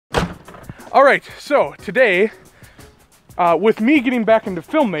All right, so today, with me getting back into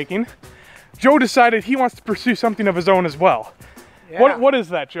filmmaking, Joe decided he wants to pursue something of his own as well. Yeah. What is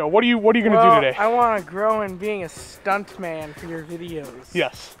that, Joe? What are you going to do today? I want to grow in being a stuntman for your videos.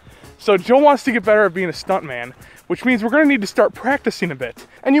 Yes. So Joe wants to get better at being a stuntman, which means we're going to need to start practicing a bit.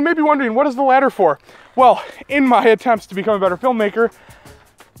 And you may be wondering, what is the ladder for? Well, in my attempts to become a better filmmaker,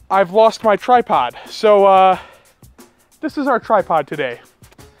 I've lost my tripod. So this is our tripod today.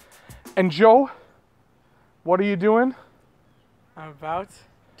 And Joe, what are you doing? I'm about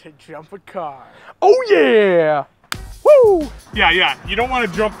to jump a car. Oh yeah! Woo! Yeah, you don't want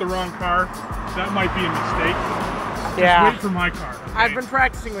to jump the wrong car. That might be a mistake. Yeah. Just wait for my car. Okay? I've been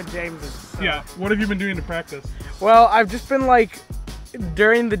practicing with James's. So. Yeah, what have you been doing to practice? Well, I've just been like,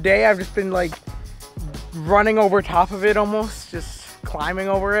 during the day, I've just been like running over top of it almost, just climbing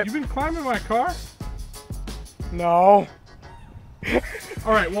over it. You've been climbing my car? No.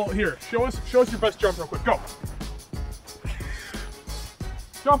 All right, well here, show us your best jump real quick. Go.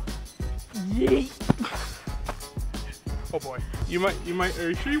 Jump. Yeet. Oh boy. You might, are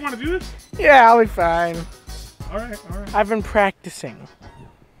you sure you want to do this? Yeah, I'll be fine. All right. I've been practicing.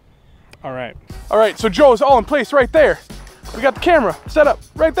 All right, so Joe's all in place right there. We got the camera set up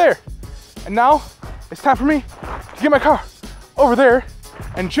right there. And now it's time for me to get my car over there,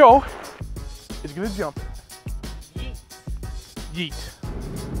 and Joe is gonna jump. Yeet.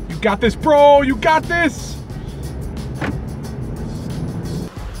 You got this, bro, you got this.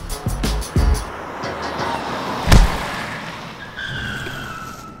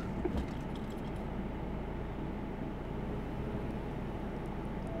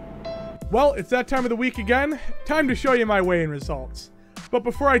 Well, it's that time of the week again. Time to show you my weigh-in results. But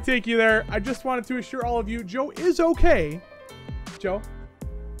before I take you there, I just wanted to assure all of you, Joe is okay. Joe,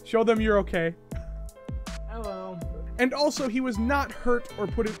 show them you're okay. Hello. And also, he was not hurt or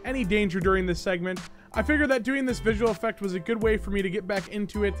put in any danger during this segment. I figured that doing this visual effect was a good way for me to get back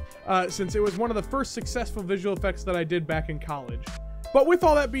into it, since it was one of the first successful visual effects that I did back in college. But with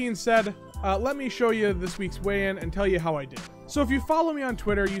all that being said, let me show you this week's weigh-in and tell you how I did. So if you follow me on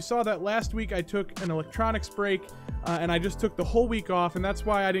Twitter, you saw that last week I took an electronics break, and I just took the whole week off, and that's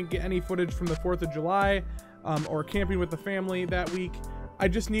why I didn't get any footage from the 4th of July or camping with the family that week. I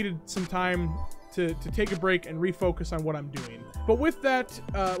just needed some time to take a break and refocus on what I'm doing. But with that,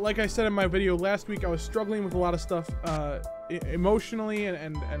 like I said in my video last week, I was struggling with a lot of stuff emotionally,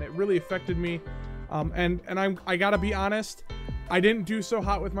 and it really affected me. I gotta be honest, I didn't do so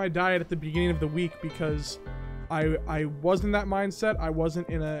hot with my diet at the beginning of the week because I was in that mindset. I wasn't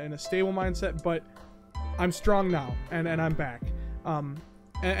in a stable mindset, but I'm strong now, and I'm back.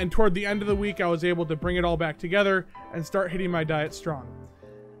 And toward the end of the week, I was able to bring it all back together and start hitting my diet strong.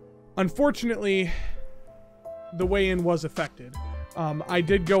 Unfortunately, the weigh-in was affected. I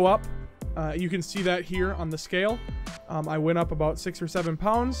did go up. You can see that here on the scale. I went up about 6 or 7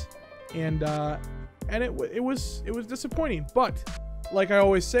 pounds, and it was disappointing. But like I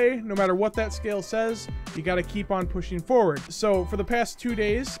always say, no matter what that scale says, you got to keep on pushing forward. So for the past 2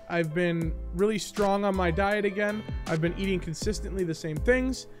 days, I've been really strong on my diet again. I've been eating consistently the same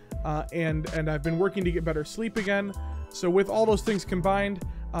things, and I've been working to get better sleep again. So with all those things combined,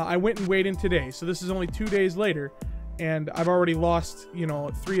 I went and weighed in today. So this is only 2 days later, and I've already lost, 3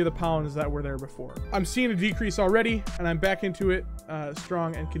 of the pounds that were there before. I'm seeing a decrease already, and I'm back into it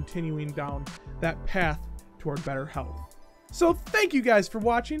strong and continuing down that path toward better health. So thank you guys for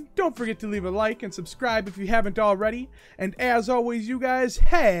watching. Don't forget to leave a like and subscribe if you haven't already. And as always, you guys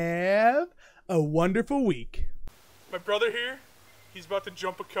have a wonderful week. My brother here, he's about to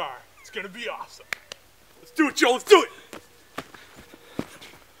jump a car. It's gonna be awesome. Let's do it, Joe, let's do it!